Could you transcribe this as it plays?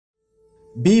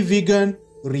Be vegan,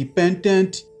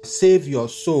 repentant, save your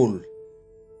soul.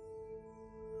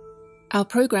 Our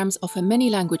programs offer many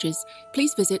languages.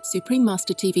 Please visit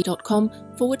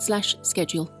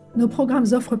suprememastertv.com/schedule. Nos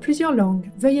programmes offrent plusieurs langues.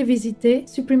 Veuillez visiter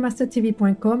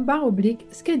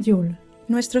suprememastertv.com/schedule.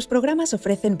 Nuestros programas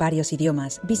ofrecen varios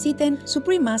idiomas. Visiten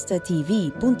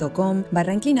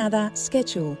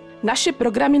suprememastertv.com/schedule. Naše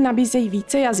programy nabízejí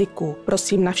více jazyků.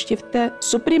 Prosím, navštivte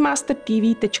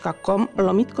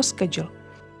suprememastertv.com/schedule.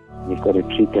 You've got to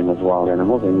treat them as wild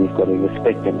animals and you've got to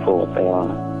respect them for what they are.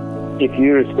 If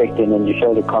you respect them and you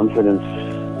show the confidence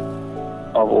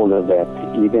of all of that,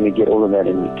 you're going to get all of that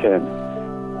in return.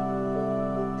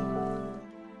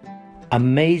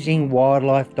 Amazing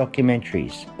Wildlife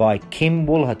Documentaries by Kim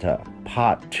Wolhuter,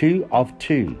 Part 2 of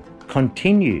 2.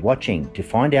 Continue watching to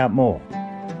find out more.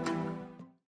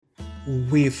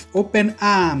 With open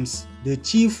arms, the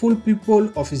cheerful people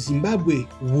of Zimbabwe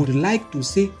would like to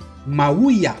say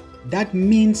Mawuya, that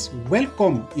means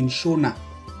welcome in Shona.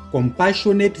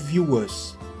 Compassionate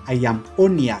viewers, I am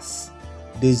Onias.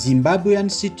 The Zimbabwean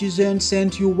citizen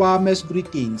sent you warmest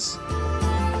greetings.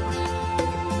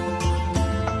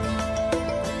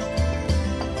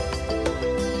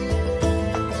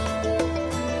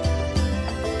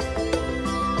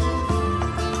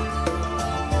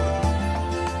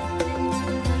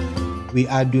 We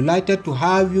are delighted to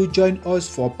have you join us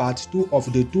for part 2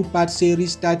 of the 2-part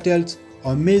series titled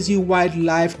Amazing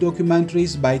Wildlife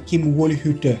Documentaries by Kim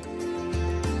Wolhuter.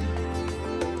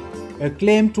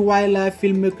 Acclaimed wildlife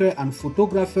filmmaker and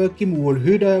photographer Kim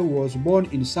Wolhuter was born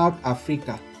in South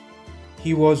Africa.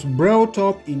 He was brought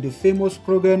up in the famous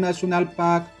Kruger National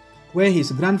Park, where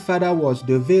his grandfather was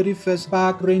the very first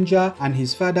park ranger and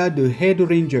his father the head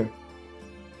ranger.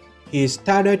 He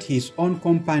started his own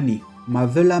company,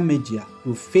 Marvella Media,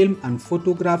 to film and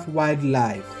photograph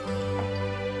wildlife.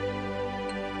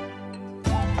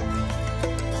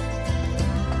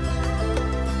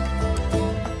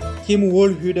 Kim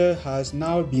Wolhuter has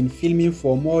now been filming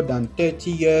for more than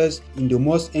 30 years in the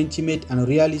most intimate and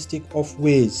realistic of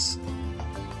ways.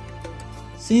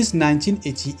 Since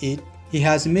 1988, he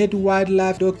has made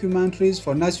wildlife documentaries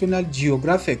for National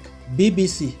Geographic,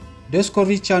 BBC,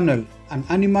 Discovery Channel, and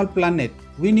Animal Planet,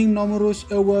 winning numerous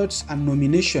awards and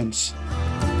nominations.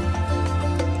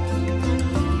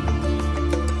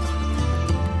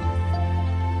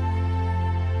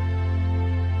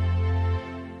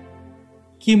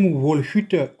 Kim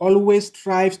Wolhuter always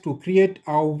strives to create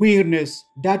awareness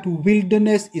that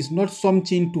wilderness is not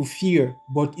something to fear,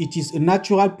 but it is a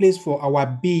natural place for our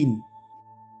being.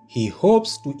 He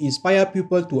hopes to inspire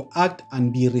people to act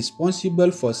and be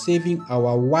responsible for saving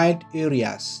our wild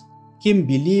areas. Kim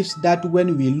believes that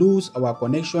when we lose our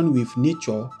connection with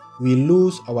nature, we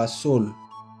lose our soul.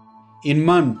 In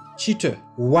Man, Cheetah,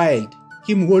 Wild,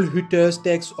 Kim Wolhuter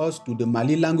takes us to the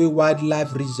Malilangwe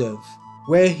Wildlife Reserve,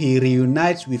 where he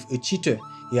reunites with a cheetah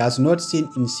he has not seen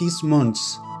in 6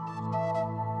 months.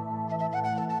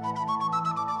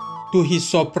 To his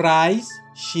surprise,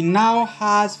 she now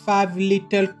has 5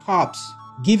 little cubs,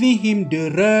 giving him the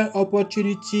rare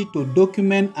opportunity to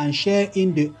document and share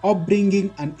in the upbringing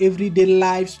and everyday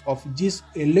lives of these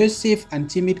elusive and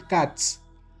timid cats.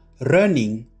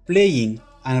 Running, playing,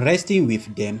 and resting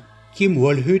with them, Kim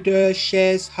Wolhuter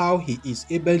shares how he is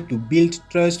able to build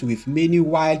trust with many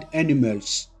wild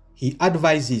animals. He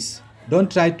advises, don't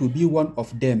try to be one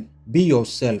of them, be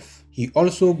yourself. He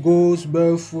also goes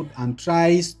barefoot and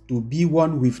tries to be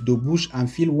one with the bush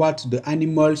and feel what the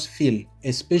animals feel,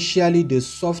 especially the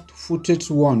soft-footed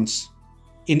ones.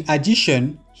 In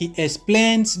addition, he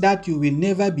explains that you will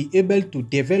never be able to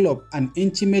develop an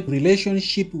intimate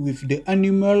relationship with the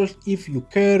animal if you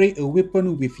carry a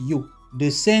weapon with you. They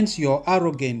sense your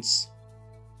arrogance.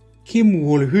 Kim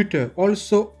Wolhuter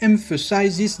also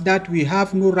emphasizes that we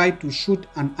have no right to shoot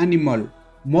an animal.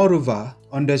 Moreover,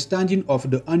 understanding of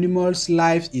the animal's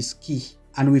life is key,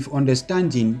 and with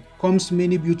understanding comes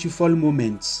many beautiful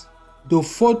moments. The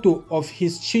photo of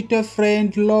his cheetah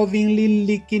friend lovingly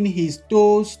licking his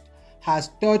toes has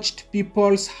touched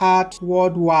people's hearts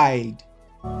worldwide.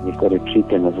 You've got to treat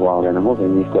them as wild animals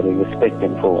and you've got to respect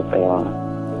them for what they are.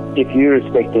 If you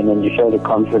respect them and you show the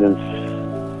confidence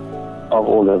of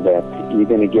all of that, you're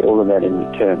going to get all of that in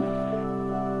return.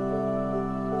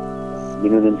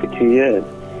 Been with them for 2 years.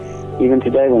 Even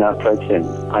today when I approach them,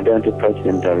 I don't approach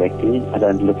them directly. I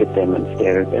don't look at them and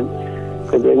stare at them,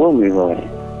 because they will move away.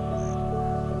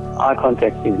 Eye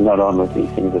contact is not on with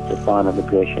these things. It's a sign of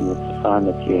aggression. It's a sign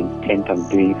that you're intent on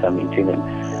doing something to them.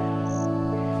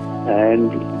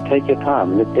 And take your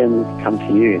time. Let them come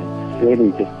to you. It's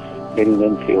really just letting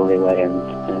them feel their way and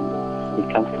be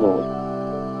comfortable with it.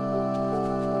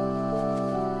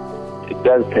 it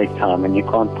does take time, and you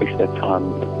can't push that time.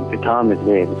 The time is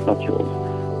there, it's not yours.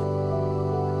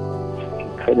 It's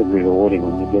incredibly rewarding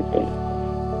when you get there.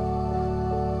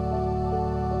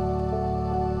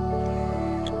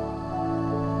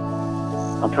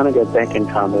 I'm trying to go back in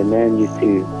time where man used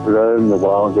to roam the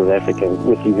wilds of Africa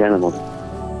with these animals.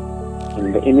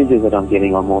 And the images that I'm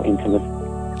getting are more intimate.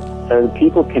 So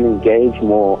people can engage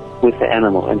more with the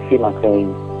animal and feel like they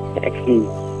actually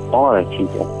are a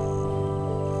cheetah.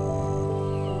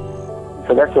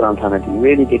 So that's what I'm trying to do,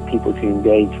 really get people to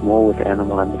engage more with the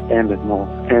animal, understand it more,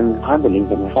 and I believe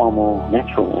in a far more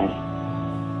natural way.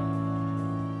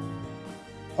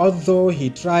 Although he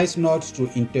tries not to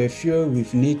interfere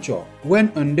with nature, when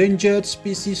endangered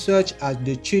species such as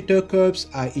the cheetah cubs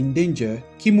are in danger,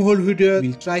 Kim Wolhuter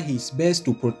will try his best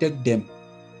to protect them.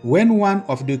 When one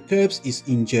of the cubs is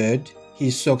injured,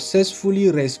 he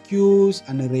successfully rescues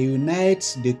and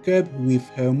reunites the cub with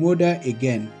her mother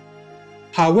again.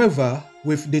 However,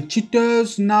 with the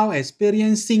cheetahs now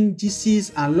experiencing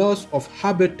disease and loss of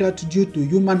habitat due to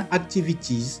human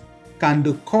activities, can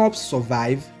the cubs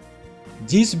survive?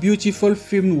 This beautiful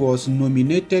film was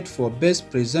nominated for Best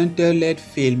Presenter-Led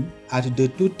Film at the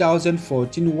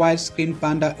 2014 Widescreen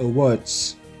Panda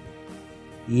Awards.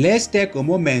 Let's take a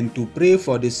moment to pray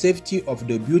for the safety of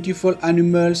the beautiful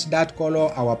animals that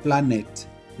color our planet.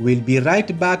 We'll be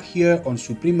right back here on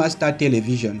Supreme Master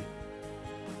Television.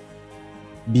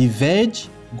 Be veg,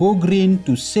 go green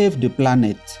to save the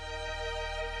planet.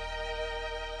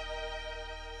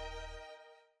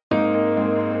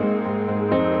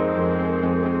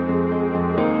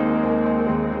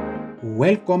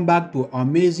 Welcome back to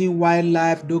Amazing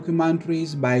Wildlife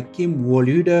Documentaries by Kim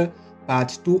Wolhuter,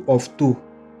 Part 2 of 2.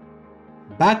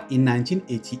 Back in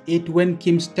 1988, when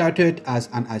Kim started as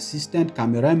an assistant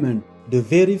cameraman, the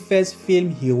very first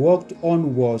film he worked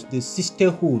on was The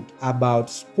Sisterhood, about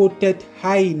spotted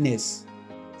hyenas.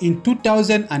 In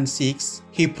 2006,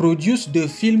 he produced the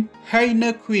film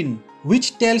Hyena Queen,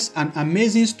 which tells an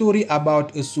amazing story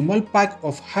about a small pack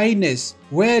of hyenas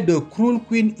where the cruel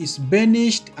queen is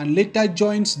banished and later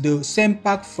joins the same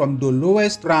pack from the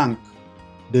lowest rank.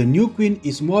 The new queen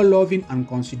is more loving and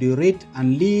considerate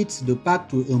and leads the pack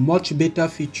to a much better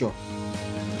future.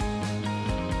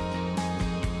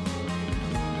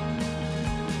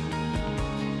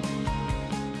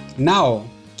 Now,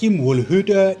 Kim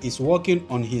Wolhuter is working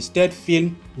on his third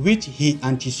film, which he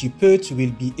anticipates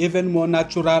will be even more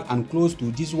natural and close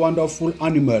to these wonderful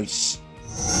animals.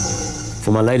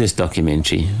 For my latest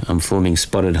documentary, I'm filming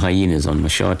spotted hyenas on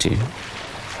Wolhuter.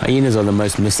 Hyenas are the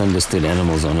most misunderstood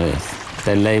animals on Earth.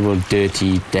 They're labeled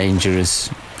dirty,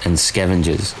 dangerous, and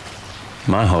scavengers.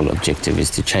 My whole objective is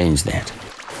to change that.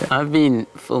 I've been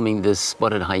filming this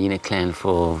spotted hyena clan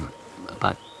for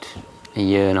about a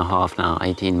year and a half now,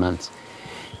 18 months.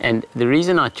 And the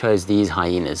reason I chose these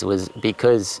hyenas was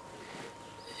because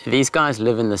these guys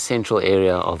live in the central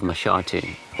area of Wolhuter,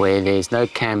 where there's no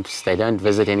camps, they don't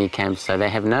visit any camps, so they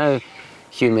have no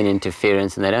human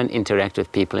interference and they don't interact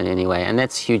with people in any way. And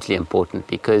that's hugely important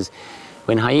because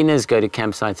when hyenas go to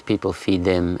campsites, people feed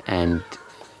them and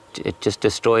it just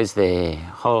destroys their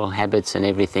whole habits and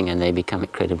everything, and they become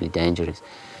incredibly dangerous.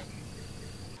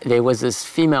 There was this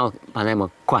female by the name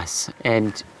of Kwas,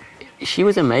 and she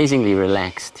was amazingly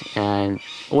relaxed, and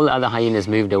all the other hyenas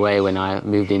moved away when I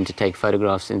moved in to take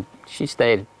photographs, and she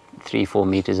stayed 3-4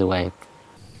 meters away.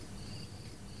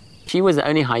 She was the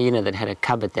only hyena that had a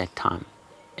cub at that time.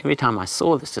 Every time I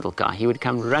saw this little guy, he would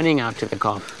come running out to the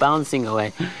car, bouncing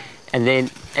away, and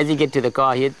then as he get to the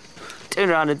car, he'd turn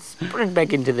around and sprint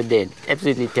back into the den,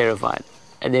 absolutely terrified.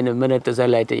 And then a minute or so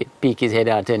later, he'd peek his head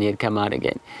out and he'd come out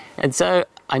again. And so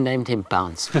I named him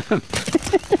Bounce.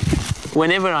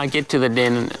 Whenever I get to the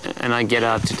den and I get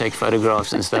out to take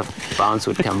photographs and stuff, Bounce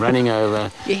would come running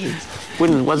over. Yes.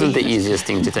 Wasn't the easiest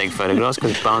thing to take photographs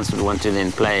because Bounce would want to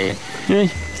then play.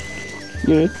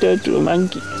 You're a turtle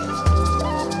monkey.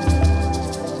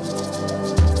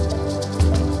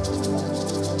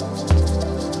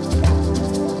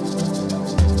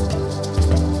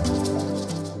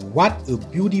 What a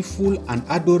beautiful and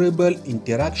adorable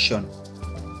interaction.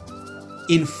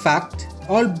 In fact,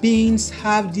 all beings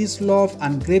have this love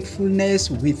and gratefulness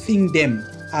within them,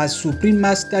 as Supreme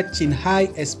Master Chin Hai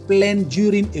explained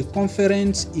during a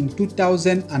conference in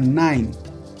 2009.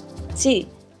 See,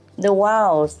 the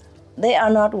wilds, they are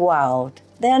not wild.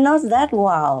 They are not that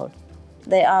wild.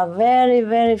 They are very,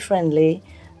 very friendly,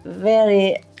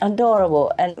 very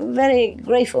adorable, and very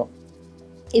grateful.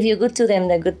 If you're good to them,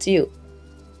 they're good to you.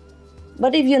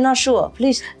 But if you're not sure,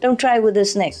 please don't try with the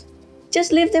snakes.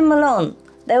 Just leave them alone.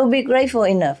 They will be grateful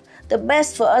enough. The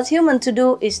best for us humans to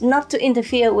do is not to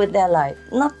interfere with their life,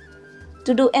 not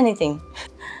to do anything.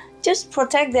 Just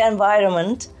protect the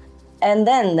environment and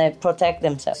then they protect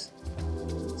themselves.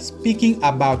 Speaking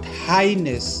about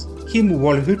highness, Kim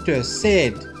Wolhuter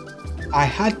said, "I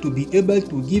had to be able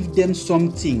to give them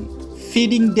something.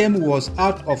 Feeding them was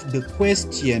out of the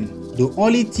question. The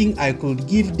only thing I could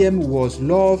give them was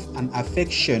love and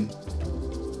affection."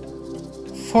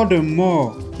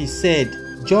 Furthermore, he said,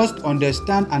 "Just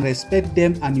understand and respect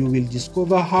them and you will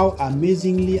discover how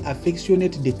amazingly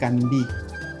affectionate they can be."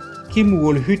 Kim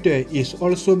Wolhuter is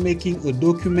also making a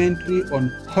documentary on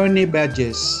honey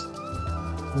badgers.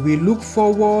 We look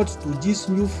forward to these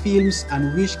new films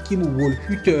and wish Kim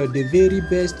Wolhuter the very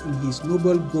best in his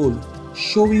noble goal,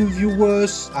 showing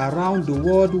viewers around the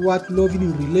world what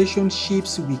loving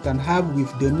relationships we can have with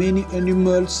the many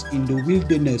animals in the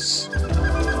wilderness.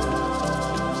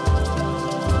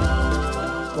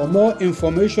 For more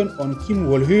information on Kim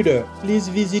Wolhuter, please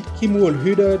visit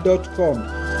kimwolhuter.com.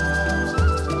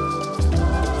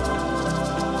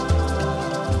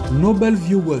 Noble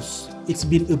viewers, it's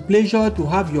been a pleasure to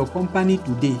have your company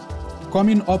today.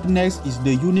 Coming up next is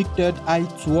the unique third eye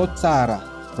p2o2,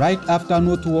 right after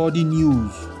noteworthy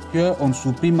news, here on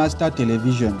Supreme Master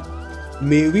Television.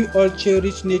 May we all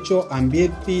cherish nature and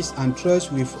build peace and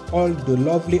trust with all the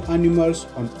lovely animals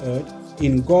on earth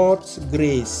in God's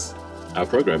grace. Our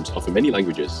programs offer many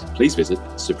languages. Please visit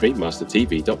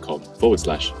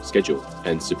suprememastertv.com/schedule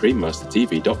and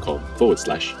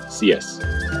suprememastertv.com/CS.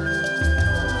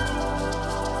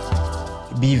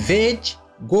 Be veg,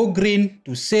 go green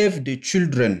to save the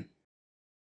children.